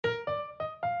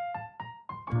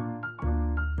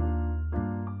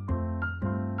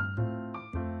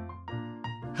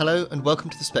Hello and welcome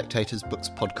to the Spectator's Books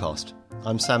podcast.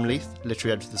 I'm Sam Leith,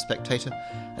 literary editor of The Spectator,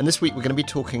 and this week we're going to be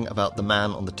talking about The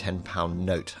Man on the £10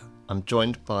 Note. I'm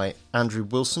joined by Andrew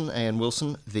Wilson, A.N.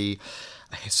 Wilson, the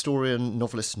historian,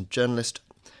 novelist and journalist,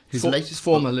 whose latest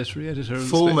former literary editor.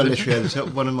 Former literary editor,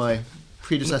 one of my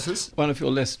predecessors. One of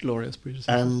your less glorious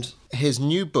predecessors. And his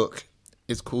new book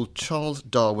is called Charles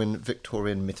Darwin,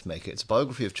 Victorian Mythmaker. It's a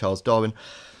biography of Charles Darwin,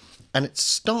 and it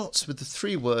starts with the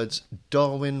three words,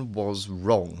 Darwin was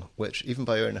wrong, which, even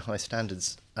by your own high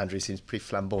standards, Andrew, seems pretty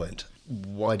flamboyant.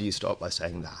 Why do you start by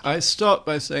saying that? I start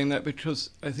by saying that because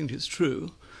I think it's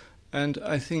true, and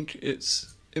I think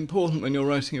it's important when you're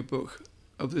writing a book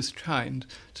of this kind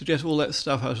to get all that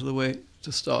stuff out of the way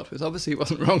to start with. Obviously, he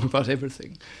wasn't wrong about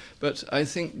everything, but I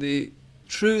think the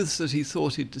truths that he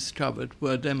thought he'd discovered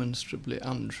were demonstrably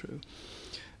untrue.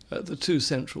 The two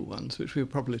central ones, which we'll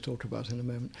probably talk about in a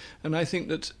moment. And I think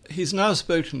that he's now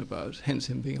spoken about, hence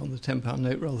him being on the £10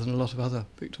 note rather than a lot of other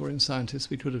Victorian scientists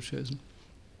we could have chosen.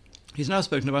 He's now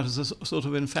spoken about as a sort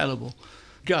of infallible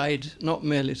guide, not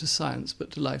merely to science, but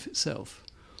to life itself.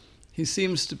 He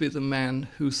seems to be the man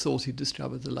who thought he'd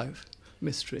discovered the life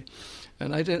mystery.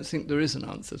 And I don't think there is an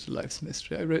answer to life's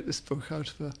mystery. I wrote this book out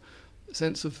of a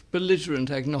sense of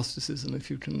belligerent agnosticism, if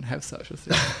you can have such a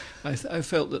thing. I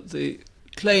felt that the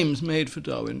claims made for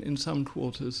Darwin in some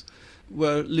quarters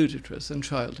were ludicrous and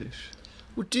childish.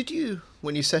 Well, did you,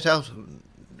 when you set out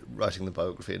writing the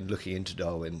biography and looking into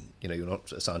Darwin, you're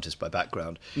not a scientist by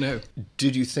background. No.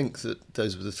 Did you think that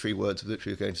those were the three words with which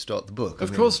you were going to start the book?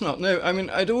 Of course not, no. I mean,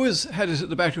 I'd always had it at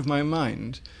the back of my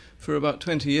mind for about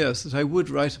 20 years that I would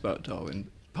write about Darwin,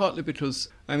 partly because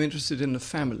I'm interested in the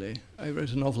family. I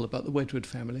wrote a novel about the Wedgwood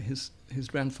family. His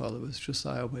grandfather was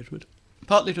Josiah Wedgwood.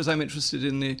 Partly because I'm interested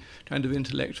in the kind of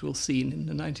intellectual scene in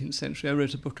the 19th century. I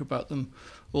wrote a book about them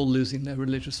all losing their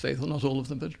religious faith, or not all of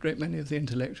them, but a great many of the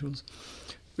intellectuals,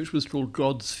 which was called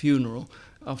God's Funeral,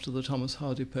 after the Thomas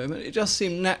Hardy poem. And it just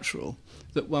seemed natural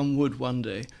that one would one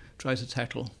day try to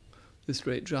tackle this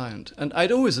great giant. And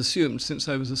I'd always assumed, since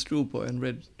I was a schoolboy and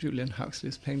read Julian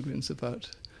Huxley's Penguins about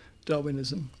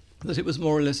Darwinism, that it was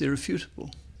more or less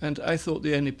irrefutable. And I thought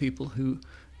the only people who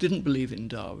didn't believe in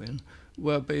Darwin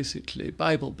were basically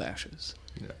Bible bashers,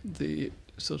 the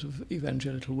sort of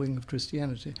evangelical wing of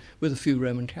Christianity, with a few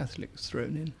Roman Catholics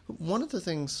thrown in. One of the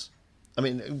things, I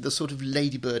mean, the sort of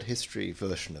ladybird history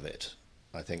version of it,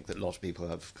 I think that a lot of people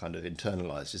have kind of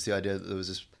internalised, is the idea that there was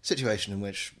this situation in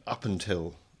which, up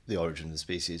until the origin of the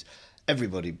species,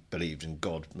 everybody believed in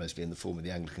God, mostly in the form of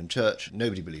the Anglican Church.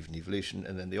 Nobody believed in evolution,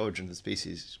 and then the origin of the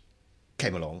species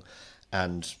came along,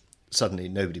 and suddenly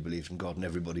nobody believed in God and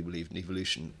everybody believed in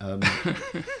evolution.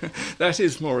 That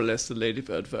is more or less the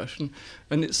ladybird version,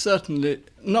 and it's certainly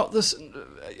not this.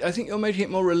 I think you're making it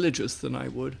more religious than I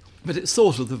would, but it's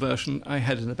sort of the version I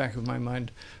had in the back of my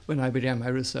mind when I began my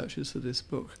researches for this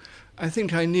book. I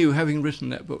think I knew, having written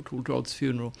that book called God's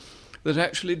Funeral, that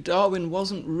actually Darwin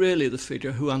wasn't really the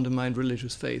figure who undermined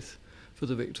religious faith for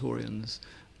the Victorians.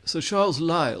 Sir Charles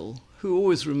Lyell, who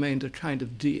always remained a kind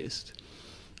of deist,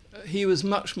 he was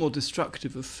much more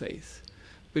destructive of faith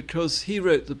because he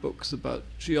wrote the books about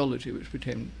geology, which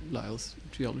became Lyell's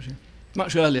geology,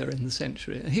 much earlier in the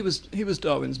century. And he was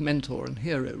Darwin's mentor and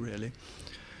hero, really.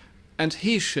 And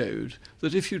he showed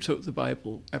that if you took the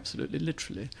Bible absolutely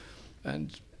literally,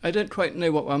 and I don't quite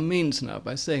know what one means now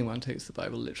by saying one takes the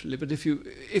Bible literally, but if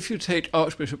you take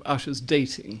Archbishop Usher's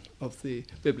dating of the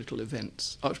biblical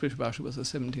events, Archbishop Usher was a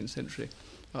 17th century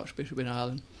archbishop in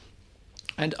Ireland,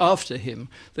 and after him,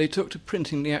 they took to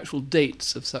printing the actual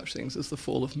dates of such things as the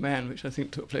fall of man, which I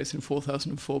think took place in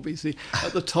 4004 BC,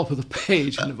 at the top of the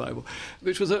page in the Bible,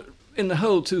 which was, in the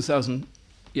whole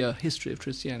 2,000-year history of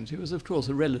Christianity, was, of course,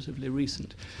 a relatively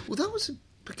recent. Well, that was a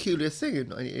peculiar thing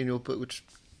in your book, which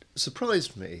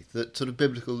surprised me, that sort of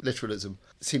biblical literalism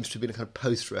seems to have been a kind of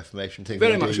post-Reformation thing.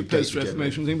 Very much a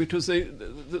post-Reformation thing, because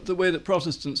the way that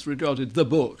Protestants regarded the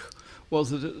book was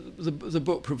that the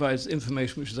book provides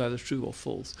information which is either true or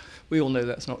false. We all know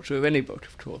that's not true of any book,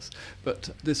 of course,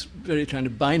 but this very kind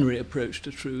of binary approach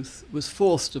to truth was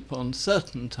forced upon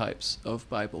certain types of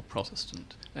Bible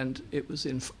Protestant, and it was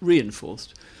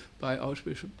reinforced by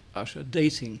Archbishop Usher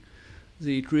dating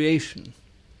the creation.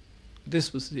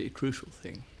 This was the crucial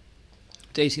thing,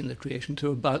 dating the creation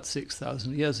to about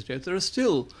 6,000 years ago. There are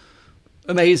still,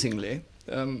 amazingly,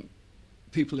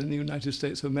 people in the United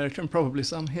States of America, and probably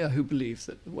some here, who believe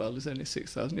that the world is only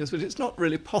 6,000 years, but it's not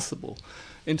really possible,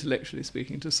 intellectually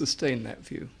speaking, to sustain that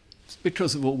view. It's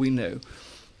because of all we know,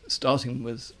 starting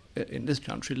with, in this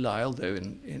country, Lyell, though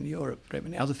in Europe, great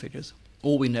many other figures,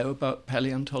 all we know about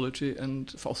paleontology and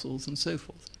fossils and so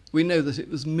forth. We know that it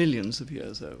was millions of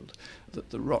years old, that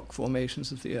the rock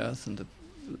formations of the earth and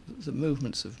the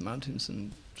movements of mountains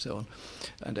and so on,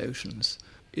 and oceans,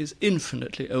 is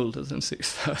infinitely older than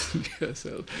 6,000 years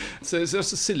old. So it's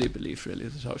just a silly belief, really,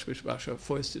 that Archbishop Usher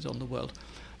foisted on the world.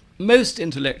 Most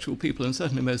intellectual people, and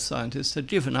certainly most scientists, had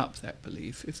given up that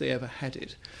belief, if they ever had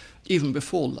it, even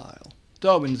before Lyell.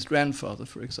 Darwin's grandfather,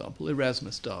 for example,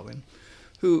 Erasmus Darwin,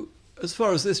 who, as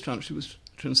far as this country was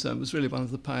concerned, was really one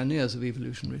of the pioneers of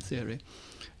evolutionary theory,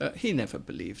 he never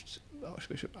believed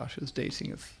Archbishop Usher's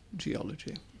dating of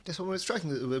geology. Yes, well, it's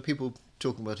striking that there were people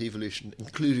talking about evolution,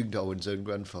 including Darwin's own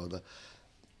grandfather,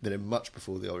 much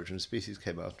before The Origin of Species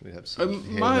came out. We have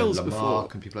miles Lamarck before.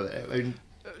 And people like that.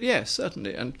 Yes,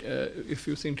 certainly. And if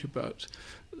you think about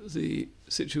the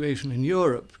situation in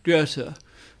Europe, Goethe,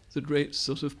 the great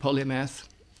sort of polymath,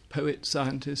 poet,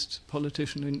 scientist,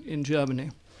 politician in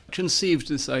Germany, conceived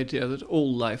this idea that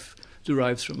all life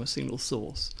derives from a single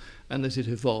source and that it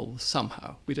evolves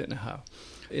somehow. We don't know how.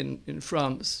 In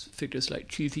France, figures like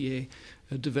Cuvier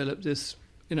developed this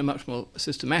in a much more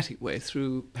systematic way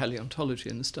through paleontology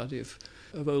and the study of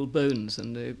old bones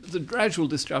and the gradual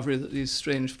discovery that these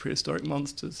strange prehistoric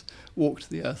monsters walked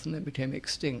the earth and then became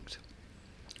extinct.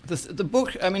 The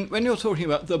book, I mean, when you're talking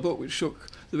about the book which shook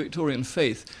the Victorian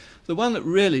faith, the one that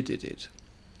really did it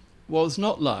was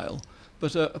not Lyell,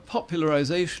 but a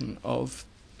popularisation of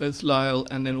both Lyell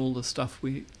and then all the stuff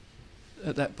we,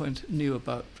 at that point, knew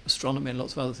about astronomy and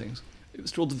lots of other things. It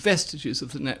was called The Vestiges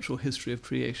of the Natural History of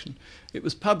Creation. It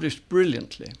was published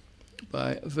brilliantly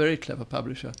by a very clever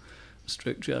publisher,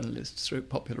 stroke journalist, stroke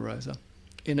populariser,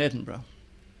 in Edinburgh,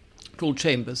 called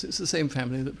Chambers. It's the same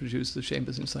family that produced the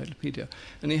Chambers Encyclopedia.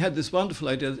 And he had this wonderful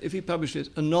idea that if he published it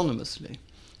anonymously,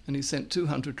 and he sent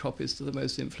 200 copies to the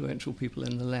most influential people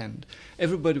in the land,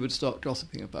 everybody would start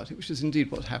gossiping about it, which is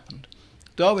indeed what happened.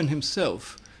 Darwin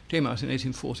himself came out in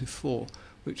 1844,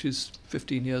 which is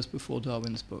 15 years before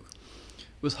Darwin's book,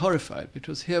 was horrified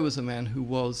because here was a man who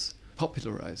was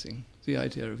popularising the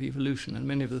idea of evolution and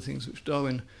many of the things which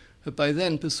Darwin had by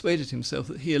then persuaded himself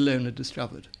that he alone had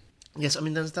discovered. Yes, I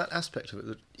mean, there's that aspect of it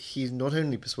that he not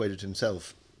only persuaded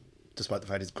himself, despite the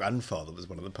fact his grandfather was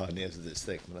one of the pioneers of this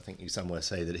thing. I mean, I think you somewhere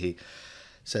say that he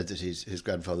said that his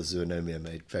grandfather's zoonomia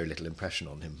made very little impression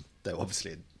on him, though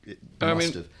obviously it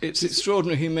must have. It's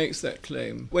extraordinary he makes that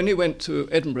claim. When he went to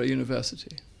Edinburgh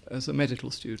University as a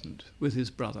medical student with his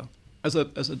brother, as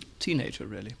a teenager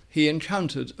really, he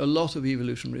encountered a lot of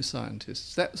evolutionary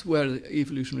scientists. That's where the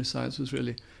evolutionary science was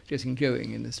really getting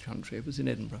going in this country. It was in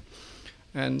Edinburgh.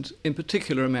 And in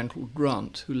particular a man called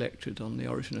Grant, who lectured on The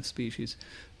Origin of Species,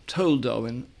 told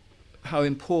Darwin how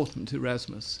important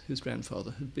Erasmus, his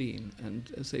grandfather, had been.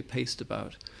 And as they paced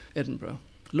about Edinburgh,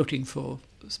 looking for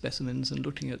specimens and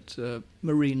looking at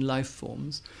marine life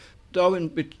forms, Darwin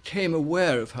became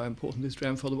aware of how important his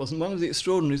grandfather was. And one of the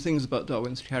extraordinary things about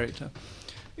Darwin's character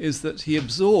is that he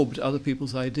absorbed other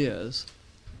people's ideas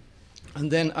and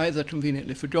then either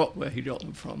conveniently forgot where he got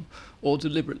them from or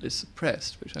deliberately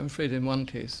suppressed, which I'm afraid in one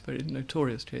case, very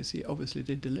notorious case, he obviously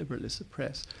did deliberately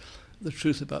suppress the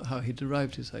truth about how he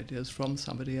derived his ideas from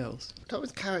somebody else.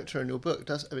 Darwin's character in your book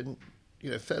does, I mean,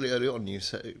 fairly early on you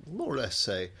say, more or less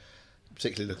say,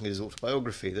 particularly looking at his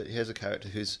autobiography, that here's a character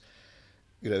who's,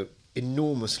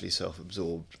 enormously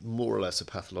self-absorbed, more or less a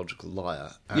pathological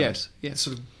liar, and yes.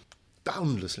 sort of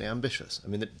boundlessly ambitious. I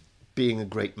mean, that being a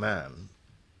great man,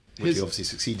 which he obviously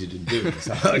succeeded in doing.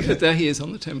 There he is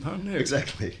on the £10 note.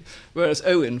 Exactly. Whereas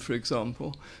Owen, for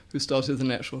example, who started the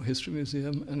Natural History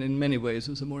Museum and in many ways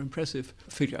was a more impressive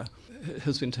figure,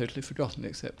 has been totally forgotten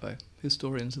except by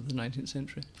historians of the 19th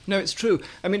century. No, it's true.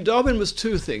 I mean, Darwin was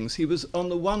two things. He was, on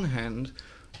the one hand,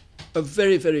 a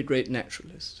very, very great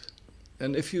naturalist.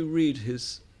 And if you read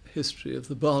his history of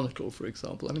the barnacle, for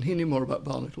example, I mean, he knew more about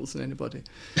barnacles than anybody.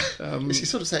 Is he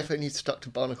sort of saying if only he stuck to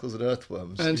barnacles and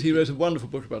earthworms? And he wrote a wonderful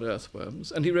book about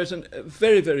earthworms. And he wrote a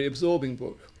very, very absorbing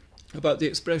book about the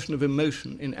expression of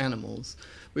emotion in animals,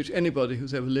 which anybody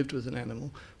who's ever lived with an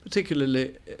animal,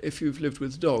 particularly if you've lived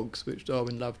with dogs, which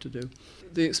Darwin loved to do,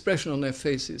 the expression on their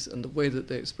faces and the way that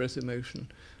they express emotion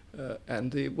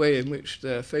and the way in which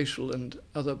their facial and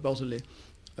other bodily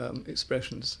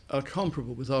expressions are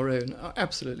comparable with our own are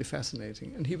absolutely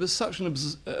fascinating. And he was such an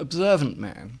observant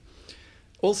man.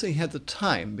 Also, he had the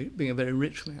time, being a very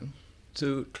rich man,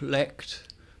 to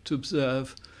collect, to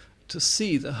observe, to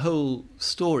see the whole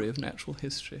story of natural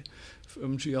history,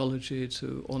 from geology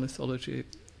to ornithology.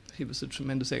 He was a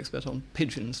tremendous expert on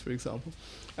pigeons, for example.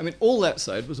 I mean, all that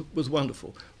side was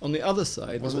wonderful. On the other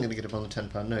side... It wasn't going to get him on the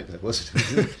 £10 note, though, was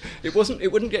it? It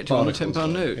wouldn't get you on the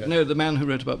 £10 note. Yeah. No, the man who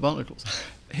wrote about barnacles.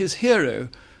 His hero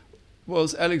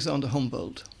was Alexander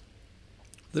Humboldt,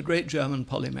 the great German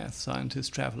polymath,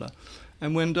 scientist, traveller.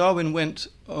 And when Darwin went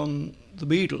on the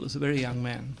Beagle as a very young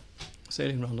man,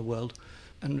 sailing around the world,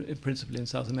 and principally in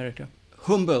South America,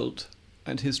 Humboldt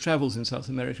and his travels in South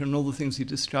America and all the things he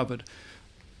discovered,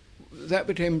 that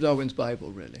became Darwin's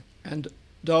Bible, really. And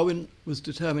Darwin was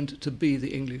determined to be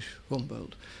the English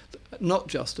Humboldt, not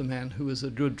just a man who was a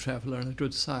good traveller and a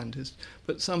good scientist,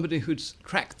 but somebody who'd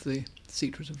cracked the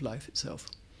secret of life itself.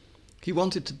 He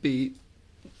wanted to be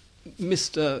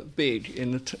Mr. Big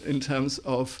in terms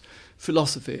of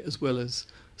philosophy as well as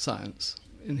science.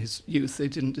 In his youth, they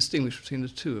didn't distinguish between the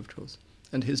two, of course.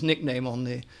 And his nickname on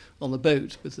the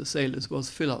boat with the sailors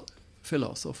was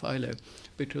Philos or Philo,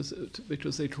 because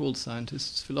they called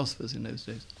scientists philosophers in those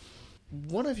days.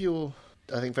 One of your,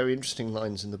 I think, very interesting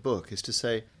lines in the book is to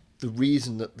say the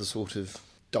reason that the sort of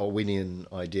Darwinian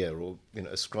idea, or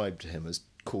ascribed to him, has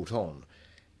caught on,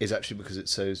 is actually because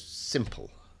it's so simple.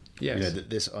 Yes. That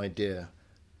this idea,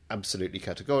 absolutely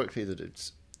categorically, that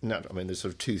it's there's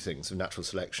sort of two things: of natural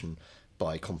selection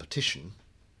by competition,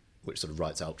 which sort of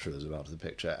writes altruism out of the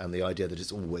picture, and the idea that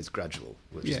it's always gradual,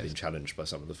 which has been challenged by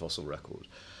some of the fossil record.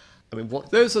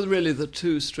 Those are really the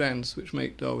two strands which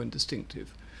make Darwin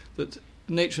distinctive. That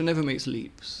nature never makes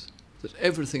leaps, that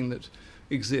everything that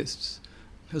exists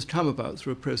has come about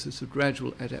through a process of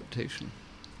gradual adaptation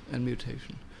and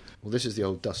mutation. Well, this is the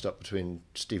old dust-up between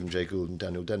Stephen Jay Gould and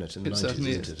Daniel Dennett in the 90s, isn't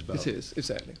it? It is,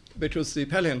 exactly. Because the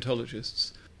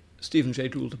paleontologists, Stephen Jay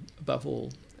Gould above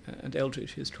all, and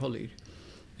Eldridge, his colleague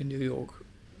in New York,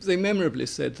 they memorably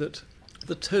said that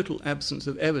the total absence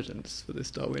of evidence for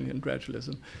this Darwinian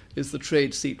gradualism is the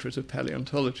trade secret of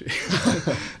paleontology.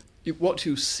 What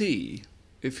you see,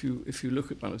 if you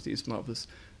look at one of these marvellous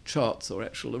charts or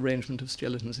actual arrangement of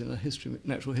skeletons in a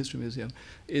natural history museum,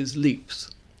 is leaps.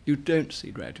 You don't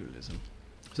see gradualism.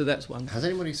 So that's one. Has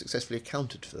anybody successfully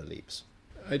accounted for the leaps?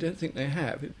 I don't think they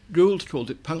have. Gould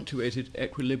called it punctuated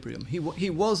equilibrium. He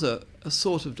was a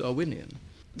sort of Darwinian.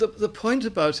 The point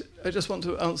about, I just want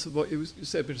to answer what you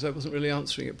said because I wasn't really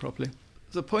answering it properly.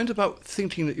 The point about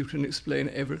thinking that you can explain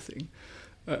everything,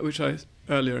 which I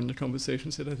earlier in the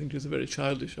conversation said I think is a very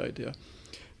childish idea,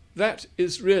 that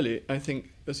is really, I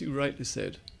think, as you rightly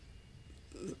said,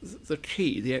 the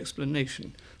key, the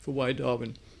explanation for why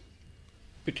Darwin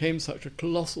became such a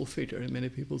colossal figure in many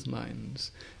people's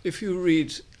minds. If you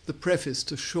read the preface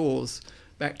to Shaw's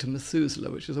Back to Methuselah,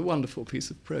 which is a wonderful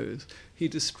piece of prose, he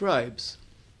describes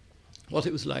what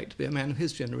it was like to be a man of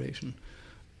his generation,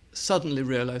 suddenly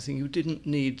realizing you didn't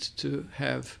need to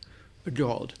have a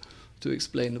god to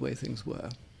explain the way things were.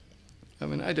 I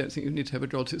mean, I don't think you need to have a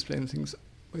god to explain the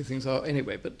way things are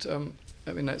anyway, but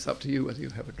that's up to you whether you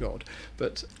have a god.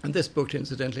 And this book,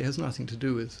 incidentally, has nothing to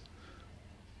do with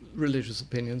religious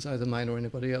opinions, either mine or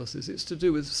anybody else's. It's to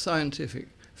do with scientific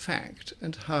fact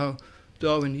and how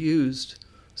Darwin used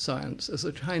science as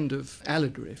a kind of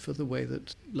allegory for the way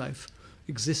that life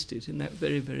existed in that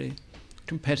very, very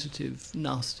competitive,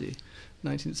 nasty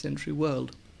 19th century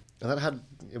world. And that had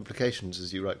implications,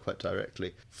 as you write quite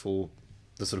directly, for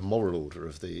the sort of moral order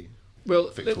of the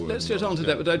Victorian let's get on to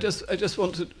that, but I just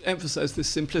want to emphasise this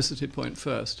simplicity point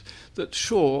first, that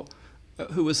Shaw,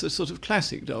 who was a sort of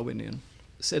classic Darwinian,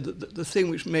 said that the thing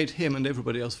which made him and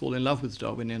everybody else fall in love with the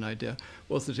Darwinian idea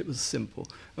was that it was simple.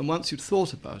 And once you'd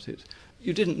thought about it,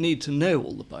 you didn't need to know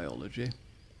all the biology.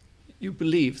 You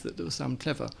believed that there were some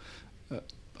clever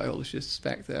biologists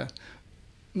back there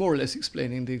more or less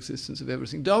explaining the existence of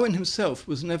everything. Darwin himself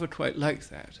was never quite like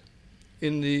that.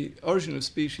 In The Origin of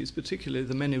Species, particularly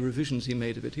the many revisions he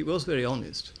made of it, he was very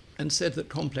honest and said that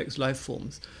complex life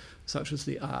forms, such as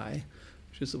the eye,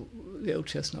 which is the old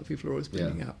chestnut people are always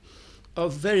bringing up, are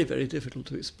very, very difficult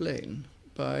to explain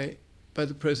by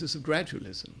the process of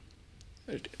gradualism.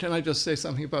 Can I just say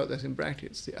something about that in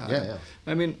brackets, the eye? Yeah.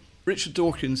 I mean, Richard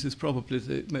Dawkins is probably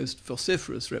the most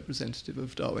vociferous representative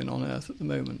of Darwin on Earth at the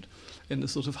moment, in the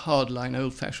sort of hardline,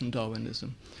 old-fashioned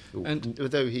Darwinism. And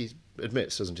although he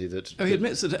admits, doesn't he, that... he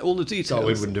admits that all the details...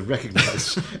 Darwin wouldn't have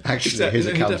recognised, actually, his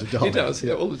account of Darwin. He does,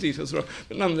 all the details are wrong.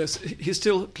 But nonetheless, he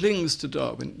still clings to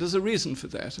Darwin. There's a reason for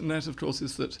that, and that, of course,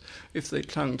 is that if they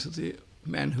clung to the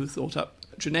man who thought up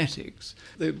genetics,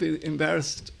 they'd be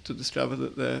embarrassed to discover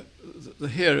that the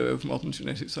hero of modern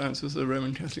genetic science was a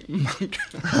Roman Catholic monk,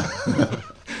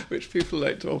 which people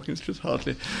like Dawkins just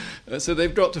hardly... so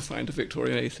they've got to find a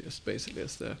Victorian atheist, basically,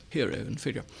 as their hero and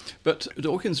figure. But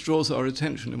Dawkins draws our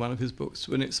attention in one of his books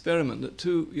to an experiment that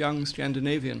two young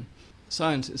Scandinavian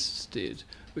scientists did,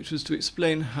 which was to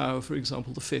explain how, for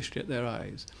example, the fish get their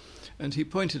eyes. And he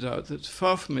pointed out that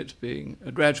far from it being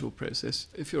a gradual process,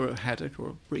 if you're a haddock or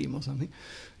a bream or something,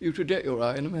 you could get your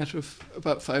eye in a matter of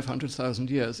about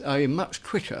 500,000 years, i.e. much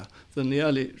quicker than the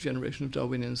early generation of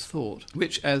Darwinians thought,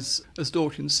 which, as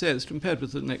Dawkins says, compared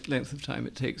with the length of time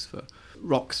it takes for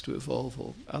rocks to evolve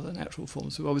or other natural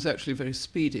forms to evolve, is actually very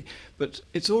speedy. But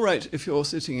it's all right if you're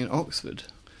sitting in Oxford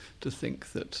to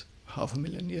think that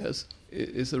 500,000 years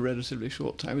is a relatively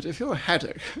short time. But if you're a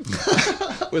haddock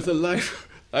with a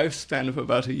lifespan of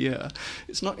about a year,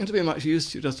 it's not going to be much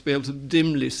use to you just to be able to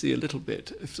dimly see a little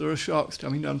bit if there are sharks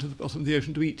coming down to the bottom of the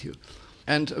ocean to eat you.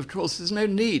 And, of course, there's no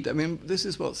need. I mean, this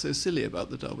is what's so silly about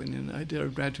the Darwinian idea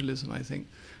of gradualism, I think,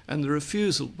 and the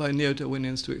refusal by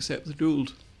neo-Darwinians to accept the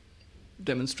Gould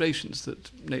demonstrations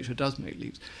that nature does make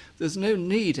leaps. There's no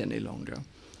need any longer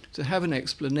to have an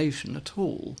explanation at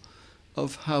all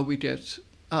of how we get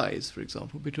eyes, for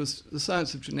example, because the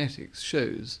science of genetics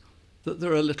shows that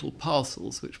there are little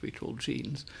parcels, which we call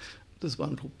genes. There's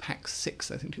one called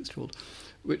PAX6, I think it's called,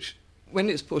 which, when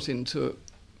it's put into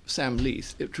Sam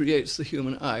Leith, it creates the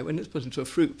human eye. When it's put into a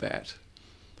fruit bat,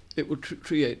 it will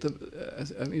create,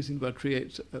 I'm using the word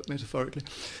create metaphorically,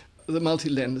 the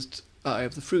multi-lensed eye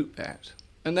of the fruit bat.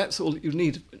 And that's all that you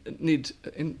need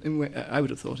I would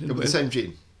have thought. With the same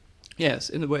gene? Yes,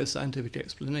 in the way of scientific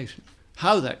explanation.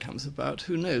 How that comes about,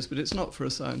 who knows, but it's not for a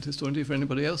scientist or indeed for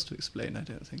anybody else to explain, I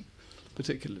don't think,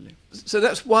 particularly. So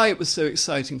that's why it was so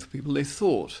exciting for people. They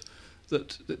thought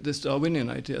that this Darwinian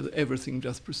idea that everything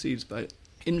just proceeds by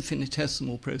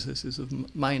infinitesimal processes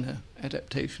of minor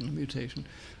adaptation and mutation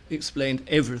explained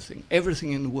everything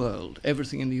in the world,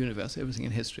 everything in the universe, everything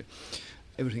in history,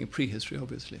 everything in prehistory,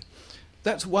 obviously.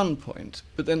 That's one point.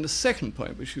 But then the second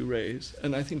point which you raise,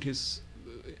 and I think is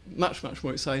much, much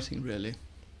more exciting, really,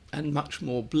 and much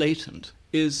more blatant,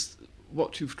 is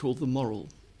what you've called the moral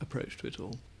approach to it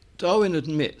all. Darwin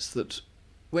admits that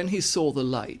when he saw the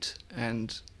light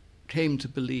and came to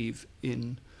believe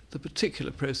in the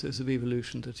particular process of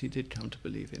evolution that he did come to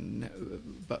believe in,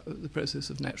 the process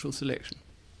of natural selection,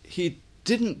 he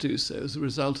didn't do so as a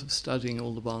result of studying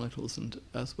all the barnacles and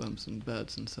earthworms and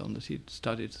birds and so on that he'd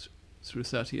studied through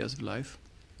 30 years of life.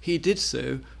 He did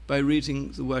so by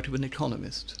reading the work of an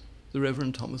economist, the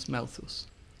Reverend Thomas Malthus.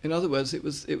 In other words, it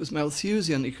was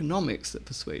Malthusian economics that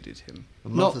persuaded him,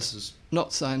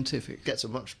 not scientific. Gets a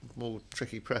much more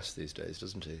tricky press these days,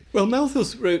 doesn't he? Well,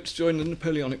 Malthus wrote during the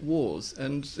Napoleonic Wars,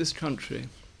 and this country,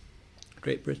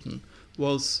 Great Britain,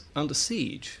 was under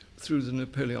siege through the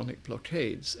Napoleonic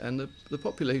blockades, and the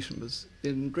population was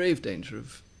in grave danger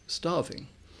of starving.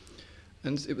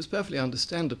 And it was perfectly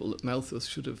understandable that Malthus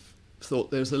should have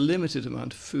thought there's a limited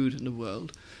amount of food in the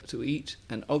world to eat,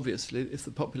 and obviously if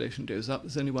the population goes up,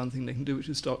 there's only one thing they can do, which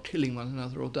is start killing one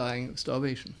another or dying of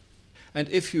starvation. And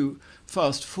if you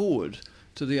fast forward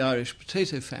to the Irish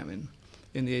potato famine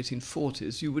in the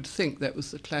 1840s, you would think that was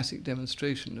the classic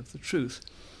demonstration of the truth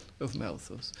of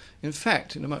Malthus. In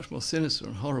fact, in a much more sinister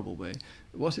and horrible way,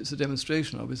 what it's a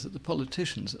demonstration of is that the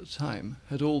politicians at the time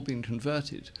had all been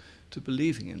converted to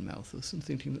believing in Malthus and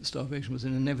thinking that starvation was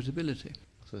an inevitability.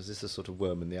 So is this a sort of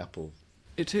worm in the apple?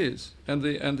 It is, and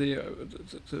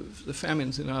the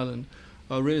famines in Ireland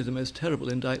are really the most terrible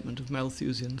indictment of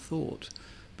Malthusian thought,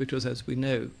 because, as we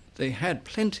know, they had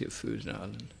plenty of food in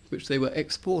Ireland, which they were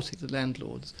exporting. The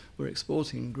landlords were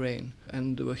exporting grain,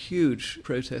 and there were huge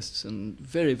protests and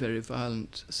very, very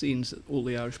violent scenes at all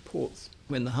the Irish ports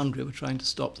when the hungry were trying to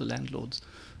stop the landlords,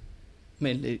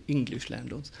 mainly English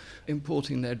landlords,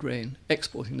 exporting their grain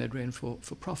for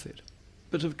profit.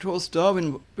 But of course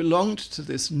Darwin belonged to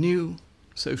this new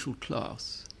social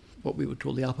class, what we would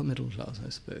call the upper middle class, I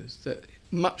suppose. That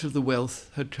much of the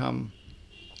wealth had come,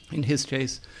 in his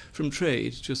case, from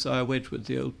trade. Josiah Wedgwood,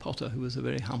 the old potter, who was a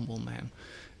very humble man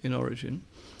in origin.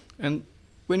 And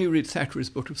when you read Thackeray's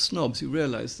Book of Snobs, you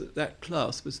realise that that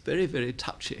class was very, very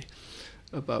touchy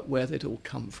about where they'd all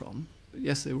come from.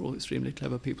 Yes, they were all extremely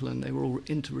clever people, and they were all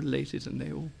interrelated,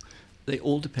 and they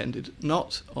all depended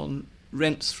not on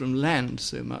rents from land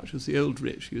so much as the old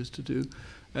rich used to do,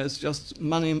 as just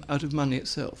money out of money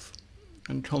itself,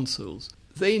 and consols.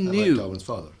 They knew...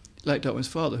 Like Darwin's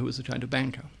father, who was a kind of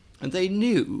banker. And they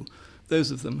knew, those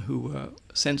of them who were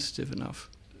sensitive enough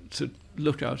to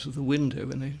look out of the window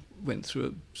when they went through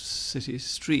a city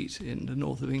street in the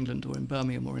north of England or in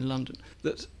Birmingham or in London,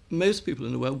 that most people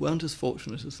in the world weren't as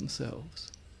fortunate as themselves.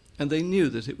 And they knew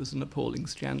that it was an appalling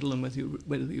scandal, and whether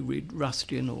you read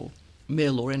Ruskin or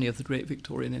Mill or any of the great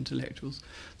Victorian intellectuals,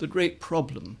 the great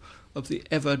problem of the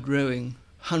ever-growing,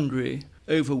 hungry,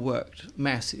 overworked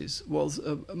masses was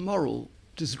a moral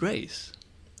disgrace.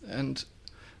 And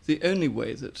the only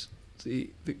way that the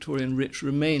Victorian rich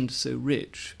remained so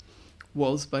rich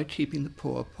was by keeping the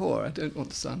poor poor. I don't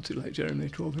want to sound too like Jeremy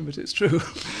Corbyn, but it's true.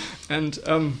 And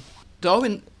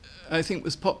Darwin, I think,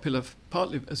 was popular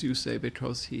partly, as you say,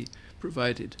 because he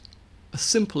provided a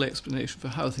simple explanation for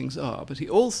how things are, but he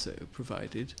also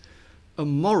provided a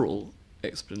moral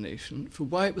explanation for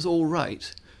why it was all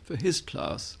right for his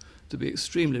class to be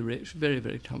extremely rich, very,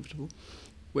 very comfortable,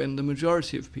 when the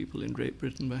majority of people in Great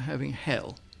Britain were having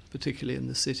hell, particularly in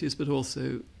the cities, but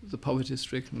also the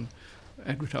poverty-stricken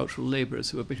agricultural labourers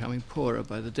who were becoming poorer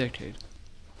by the decade.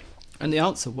 And the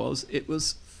answer was, it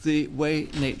was the way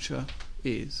nature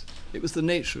is. It was the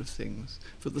nature of things,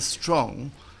 for the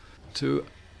strong to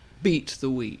beat the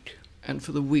weak, and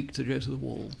for the weak to go to the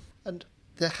wall. And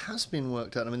there has been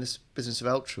work done, I mean, this business of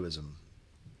altruism,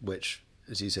 which,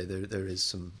 as you say, there is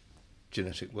some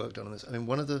genetic work done on this. I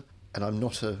mean, and I'm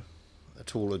not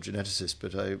at all a geneticist,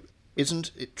 but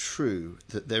isn't it true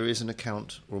that there is an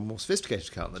account, or a more sophisticated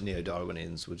account, that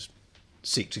neo-Darwinians would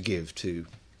seek to give to,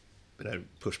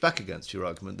 push back against your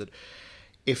argument that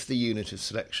if the unit of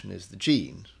selection is the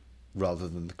gene rather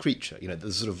than the creature, there's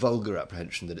a sort of vulgar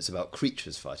apprehension that it's about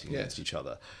creatures fighting against each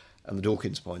other. And the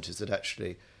Dawkins point is that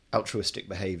actually altruistic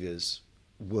behaviours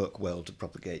work well to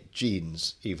propagate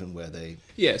genes, even where they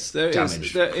there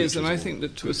is, and I think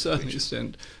that to a certain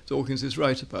extent Dawkins is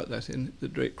right about that in the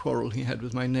great quarrel he had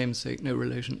with my namesake, no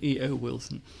relation, E.O.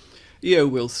 Wilson. E.O.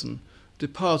 Wilson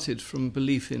departed from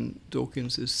belief in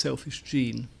Dawkins's selfish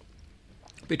gene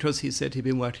because he said he'd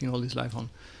been working all his life on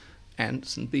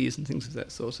ants and bees and things of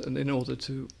that sort, and in order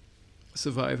to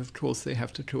survive, of course, they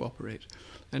have to cooperate.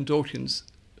 And Dawkins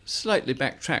slightly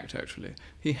backtracked, actually.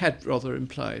 He had rather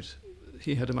implied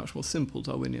he had a much more simple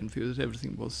Darwinian view that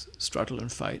everything was struggle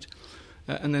and fight,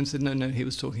 and then said no, he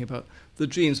was talking about the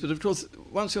genes. But of course,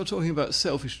 once you're talking about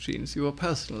selfish genes, you are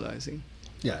personalising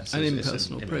an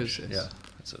impersonal process. Yeah,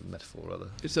 it's a metaphor, rather.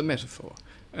 It's a metaphor.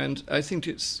 And I think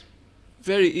it's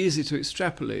very easy to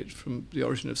extrapolate from the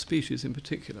origin of species in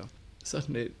particular.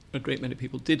 Certainly a great many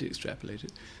people did extrapolate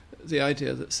it. The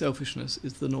idea that selfishness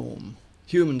is the norm.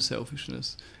 Human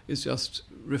selfishness is just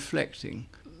reflecting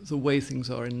the way things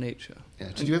are in nature. Yeah.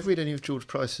 Did you ever read any of George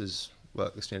Price's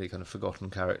work, this nearly kind of forgotten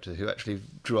character, who actually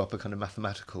drew up a kind of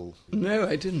mathematical... No,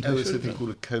 I didn't. It was something called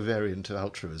a covariant of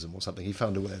altruism or something. He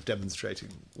found a way of demonstrating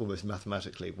almost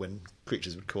mathematically when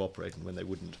creatures would cooperate and when they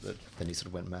wouldn't, but then he sort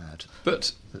of went mad.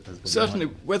 But certainly,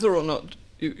 whether or not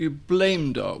you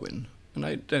blame Darwin, and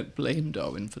I don't blame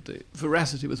Darwin for the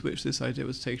veracity with which this idea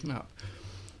was taken up,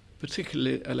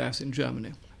 particularly, alas, in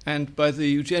Germany, and by the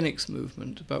eugenics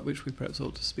movement, about which we perhaps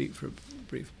ought to speak for a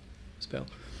brief spell.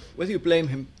 Whether you blame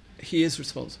him, he is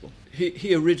responsible.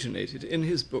 He originated in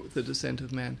his book, The Descent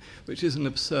of Man, which is an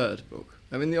absurd book.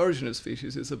 I mean, The Origin of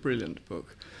Species is a brilliant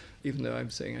book, even though I'm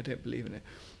saying I don't believe in it.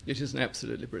 It is an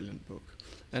absolutely brilliant book.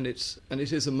 And it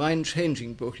is a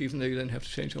mind-changing book, even though you don't have to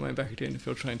change your mind back again if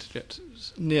you're trying to get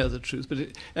near the truth.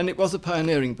 And it was a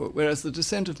pioneering book, whereas The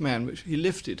Descent of Man, which he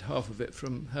lifted half of it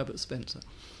from Herbert Spencer,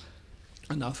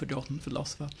 a now forgotten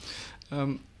philosopher,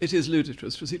 it is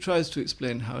ludicrous, because he tries to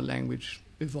explain how language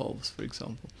evolves, for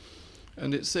example.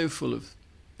 And it's so full of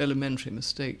elementary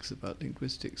mistakes about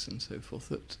linguistics and so forth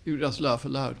that you just laugh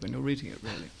aloud when you're reading it,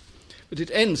 really. But it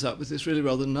ends up with this really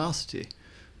rather nasty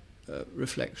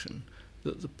reflection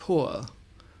that the poor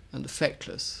and the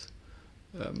feckless,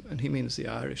 and he means the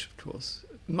Irish, of course,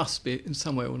 must be in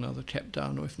some way or another kept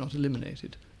down, or if not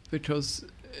eliminated, because...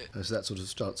 As that sort of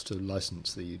starts to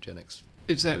license the eugenics.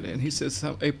 Exactly, and he says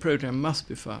a programme must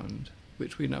be found,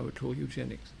 which we now would call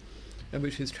eugenics, and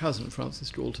which his cousin,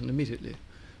 Francis Galton, immediately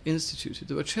instituted.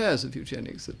 There were chairs of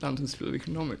eugenics at London School of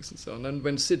Economics and so on, and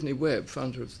when Sidney Webb,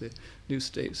 founder of the New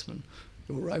Statesman,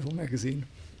 your rival magazine,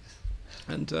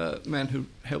 and a man who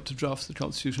helped to draft the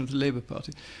constitution of the Labour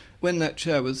Party, when that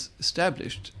chair was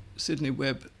established, Sidney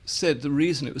Webb said the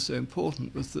reason it was so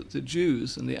important was that the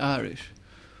Jews and the Irish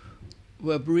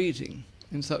were breeding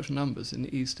in such numbers in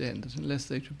the East End that unless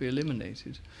they could be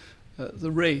eliminated,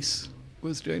 the race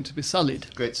was going to be sullied.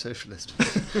 Great socialist.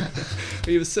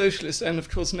 He was socialist and, of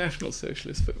course, national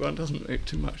socialist, but one doesn't make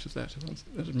too much of that. One's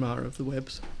an admirer of the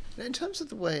Webbs. In terms of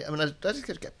the way, I just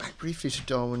got to get back briefly to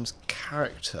Darwin's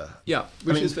character. Yeah,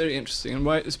 which is very interesting, and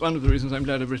why it's one of the reasons I'm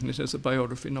glad I've written it as a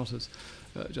biography, not as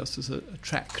just as a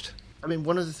tract. I mean,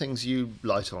 one of the things you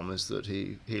light on is that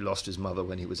he lost his mother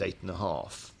when he was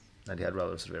 8.5, and he had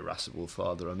rather a sort of irascible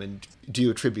father. I mean, do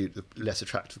you attribute the less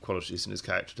attractive qualities in his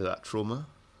character to that trauma?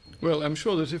 Well, I'm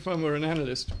sure that if one were an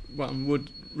analyst, one would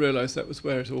realise that was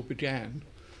where it all began.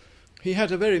 He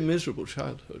had a very miserable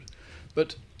childhood,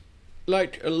 but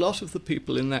like a lot of the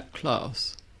people in that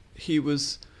class, he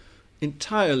was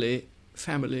entirely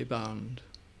family bound,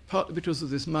 partly because of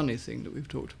this money thing that we've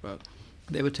talked about.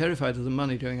 They were terrified of the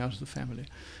money going out of the family.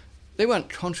 They weren't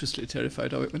consciously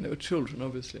terrified of it when they were children,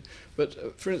 obviously.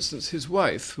 But, for instance, his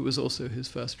wife, who was also his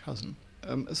first cousin,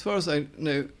 as far as I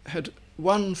know, had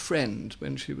one friend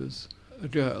when she was a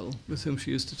girl with whom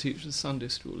she used to teach at Sunday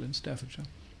school in Staffordshire.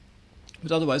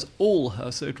 But otherwise, all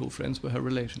her so-called friends were her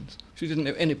relations. She didn't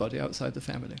know anybody outside the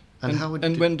family.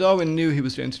 And when Darwin knew he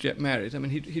was going to get married, I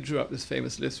mean, he drew up this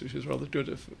famous list, which was rather good,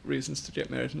 of reasons to get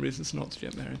married and reasons not to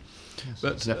get married. Yes,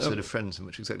 but it's an episode of Friends in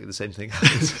which exactly the same thing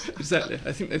happens. Exactly.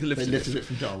 I think they've lifted it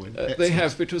from Darwin. They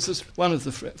have, because one of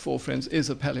the four friends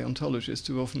is a paleontologist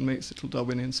who often makes little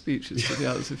Darwinian speeches to the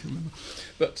others, if you remember.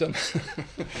 But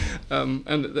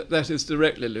and that is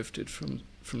directly lifted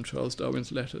from Charles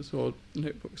Darwin's letters or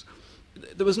notebooks.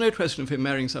 There was no question of him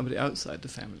marrying somebody outside the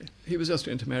family. He was just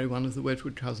going to marry one of the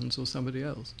Wedgwood cousins or somebody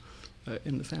else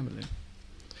in the family.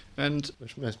 And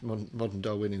which most modern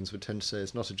Darwinians would tend to say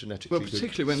is not a genetically good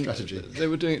particularly strategy. When they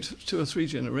were doing it 2 or 3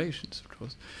 generations, of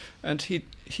course. And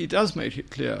he does make it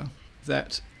clear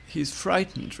that he's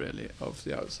frightened, really, of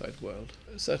the outside world.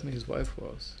 Certainly his wife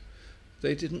was.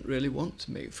 They didn't really want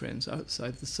to make friends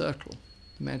outside the circle,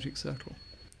 the magic circle.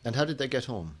 And how did they get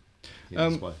on, he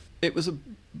and his wife? It was a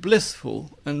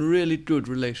blissful and really good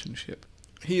relationship.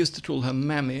 He used to call her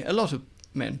Mammy. A lot of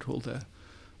men called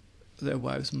their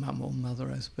wives mum or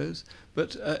mother, I suppose.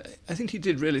 But I think he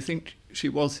did really think she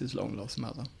was his long-lost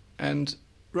mother. And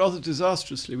rather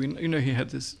disastrously, he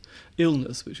had this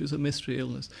illness, which is a mystery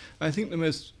illness. I think the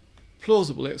most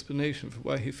plausible explanation for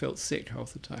why he felt sick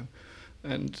half the time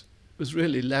and was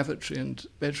really lavatory and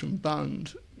bedroom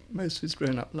bound most of his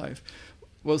grown-up life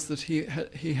was that he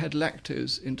had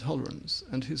lactose intolerance,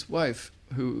 and his wife,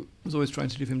 who was always trying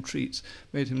to give him treats,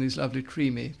 made him these lovely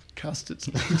creamy custards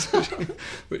and things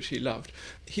which he loved.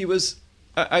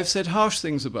 I've said harsh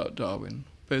things about Darwin,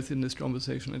 both in this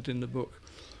conversation and in the book,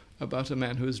 about a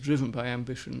man who was driven by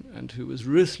ambition and who was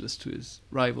ruthless to his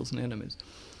rivals and enemies.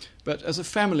 But as a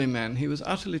family man, he was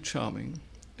utterly charming.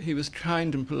 He was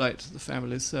kind and polite to the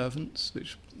family's servants,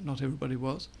 which not everybody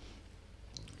was.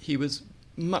 He was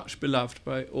much beloved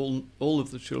by all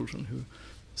of the children who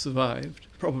survived.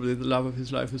 Probably the love of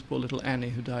his life was poor little Annie,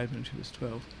 who died when she was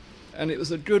 12. And it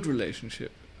was a good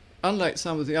relationship. Unlike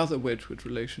some of the other Wedgwood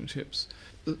relationships,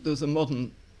 there's a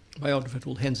modern biographer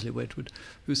called Hensley Wedgwood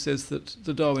who says that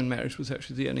the Darwin marriage was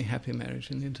actually the only happy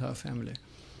marriage in the entire family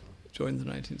during the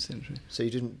 19th century. So you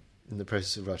didn't, in the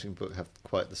process of writing a book, have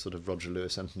quite the sort of Roger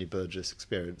Lewis, Anthony Burgess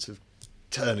experience of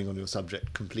turning on your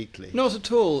subject completely? Not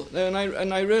at all. And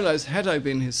I realised, had I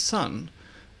been his son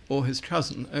or his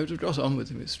cousin, I would have got on with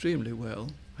him extremely well.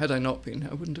 Had I not been,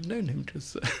 I wouldn't have known him,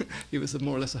 because he was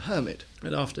more or less a hermit.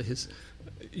 And after his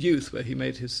youth, where he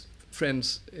made his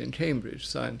friends in Cambridge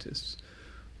scientists,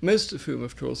 most of whom,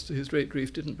 of course, to his great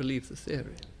grief, didn't believe the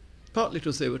theory. Partly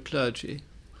because they were clergy,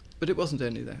 but it wasn't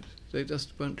only that. They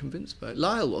just weren't convinced by it.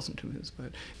 Lyell wasn't convinced by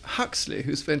it. Huxley,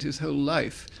 who spent his whole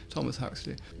life, Thomas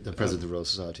Huxley, the president of the Royal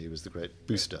Society, was the great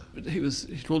booster.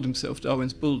 He called himself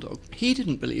Darwin's bulldog. He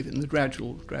didn't believe in the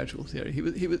gradual theory.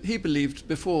 He believed,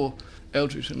 before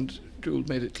Eldridge and Gould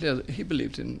made it clear, that he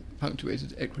believed in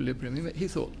punctuated equilibrium. He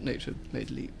thought nature made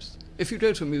leaps. If you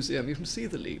go to a museum, you can see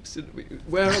the leaps.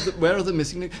 Where are the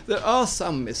missing links? There are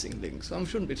some missing links. I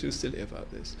shouldn't be too silly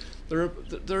about this. There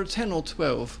are 10 or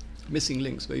 12 missing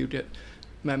links where you get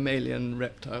mammalian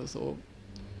reptiles or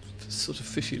sort of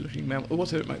fishy-looking mammal, or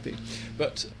whatever it might be.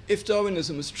 But if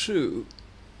Darwinism was true,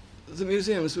 the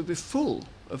museums would be full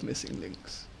of missing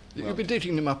links. You'd be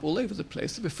digging them up all over the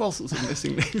place. There'd be fossils of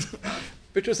missing links.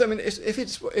 Because, I mean, if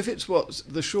it's what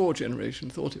the Shaw generation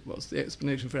thought it was, the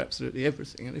explanation for absolutely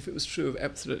everything, and if it was true of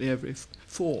absolutely every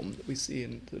form that we see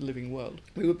in the living world,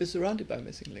 we would be surrounded by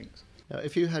missing links. Now,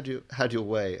 if you had your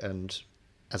way, and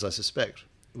as I suspect,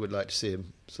 would like to see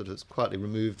him sort of quietly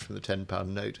removed from the £10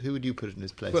 note, who would you put in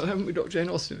his place? Well, haven't we got Jane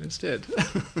Austen instead?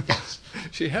 Yes.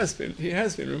 He has been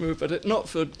removed, but not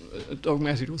for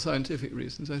dogmatic or scientific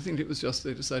reasons. I think it was just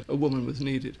they decided a woman was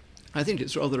needed. I think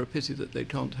it's rather a pity that they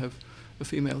can't have a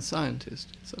female scientist,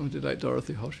 somebody like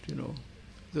Dorothy Hodgkin, or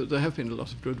there have been a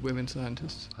lot of good women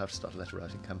scientists. I'll have to start a letter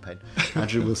writing campaign.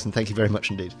 Andrew Wilson, thank you very much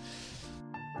indeed.